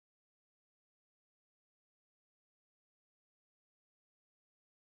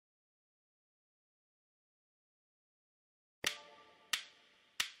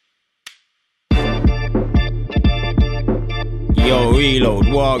Yo, reload,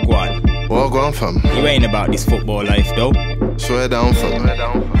 Wagwan. Wagwan, fam. You ain't about this football life, though. Swear down, fam.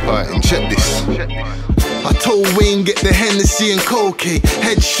 Alright, and check this. I told Wayne get the Hennessy and cocaine.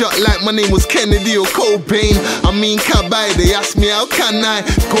 Headshot like my name was Kennedy or Cobain. I mean Cabaye, they asked me how can I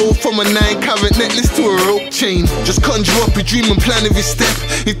go from a 9-carat necklace to a rope chain. Just conjure up a dream and plan every step.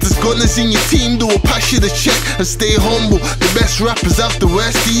 If there's gunners in your team, do a pass you the check and stay humble. The best rappers have the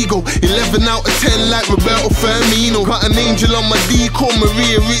worst ego. 11 out of 10 like Roberto Firmino. Got an angel on my D called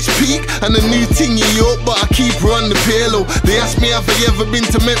Maria Rich Peak, and a new thing in York, but I keep her on the payload. They asked me have I ever been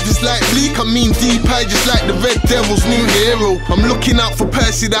to Memphis like Bleak. I mean deep, I just like the Red Devils' new hero. I'm looking out for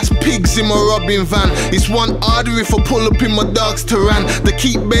Percy, that's pigs in my robbing van. It's one harder if I pull up in my dog's Terran. They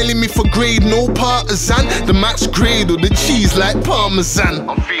keep bailing me for grade, no partisan. The max grade or the cheese like Parmesan.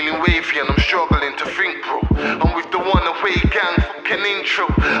 I'm feeling wavy and I'm struggling to think, bro. I'm with the one away gang, fucking intro.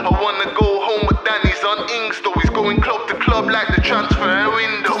 I wanna go home with Danny's on Ings, though he's going club to club like the transfer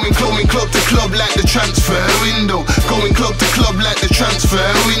window. Going club to club like the transfer window. Going club to club like the transfer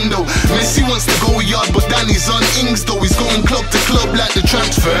window. Messi wants to go yard, but Danny's on Ings, though he's going club to club like the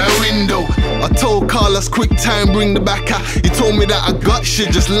transfer window. I told Carlos quick time bring the back out. He told me that I got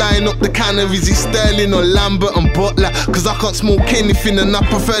shit, just line up the canner. Is he Sterling or Lambert and Butler? Cause I can't smoke anything and I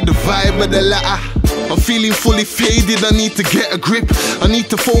prefer the vibe of the latter. I'm feeling fully faded, I need to get a grip. I need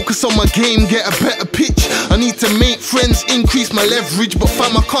to focus on my game, get a better pitch. I need to make friends, increase my leverage. But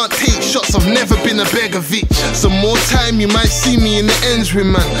fam, I can't take shots, I've never been a Begovic. Some more time, you might see me in the ends with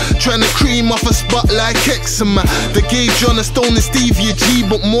man, trying to cream off a spot like eczema. They gave John a Stone and Stevie a G,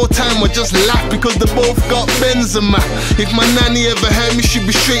 but more time I just laugh because they both got Benzema. If my nanny ever heard me, she'd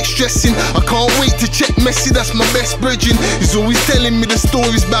be straight stressing. I can't wait to check Messi, that's my best brethren. He's always telling me the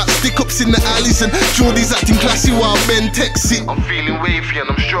stories about stick-ups in the alleys and Jordy's acting classy while Ben texts it. I'm feeling wavy and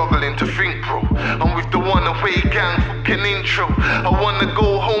I'm struggling to think, bro. I'm with the one away gang, fucking intro. I wanna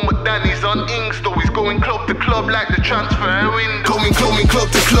go home with Danny's on Ings, though he's going club to club like the transfer window. Going club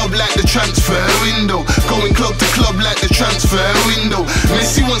to club like the transfer window. Going club to club like the transfer window.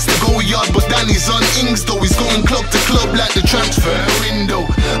 Messi wants to go yard, but Danny's on Ings, though he's going club to club like the transfer window.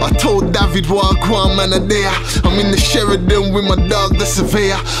 I told David Wagwan, man, a day I'm in the Sheridan with my dog, the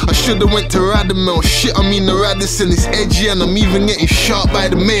surveyor. I should've went to Radamel. Shit, I mean the Radisson is edgy and I'm even getting shot by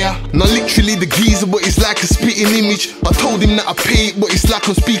the mayor. Not literally the geezer, but it's like a spitting image. I told him that I paid, but it's like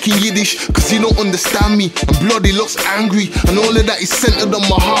I'm speaking Yiddish. Cause he don't understand me, and bloody looks angry. And all of that is centered on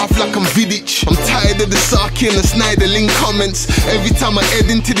my half like I'm Vidic. I'm tired of the Saki and the Snyderling comments. Every time I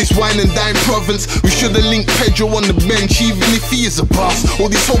head into this wine and dine province, we should've linked Pedro on the bench, even if he is a boss. All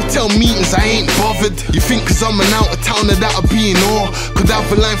these hotel meetings, I ain't bothered. You think cause I'm an out of towner that I'll be in awe? Could have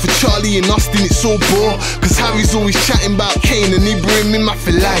a line for Charlie in Austin, it's so bore. Cause Harry's always chatting about Kane and he bring me my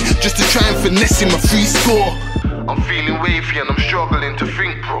life just to try and finesse him a free score. I'm feeling wavy and I'm struggling to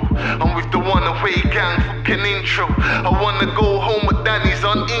think, bro. I'm with the one away gang, fucking intro. I wanna go home with Danny's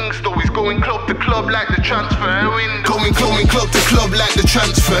on Ings, though he's going club to club like the transfer window. Going club to club like the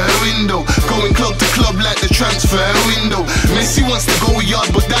transfer window. Going club to club like the transfer window. Messi wants to go yard,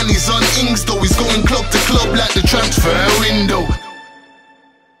 but Danny's on Ings, though he's going club to club like the transfer window.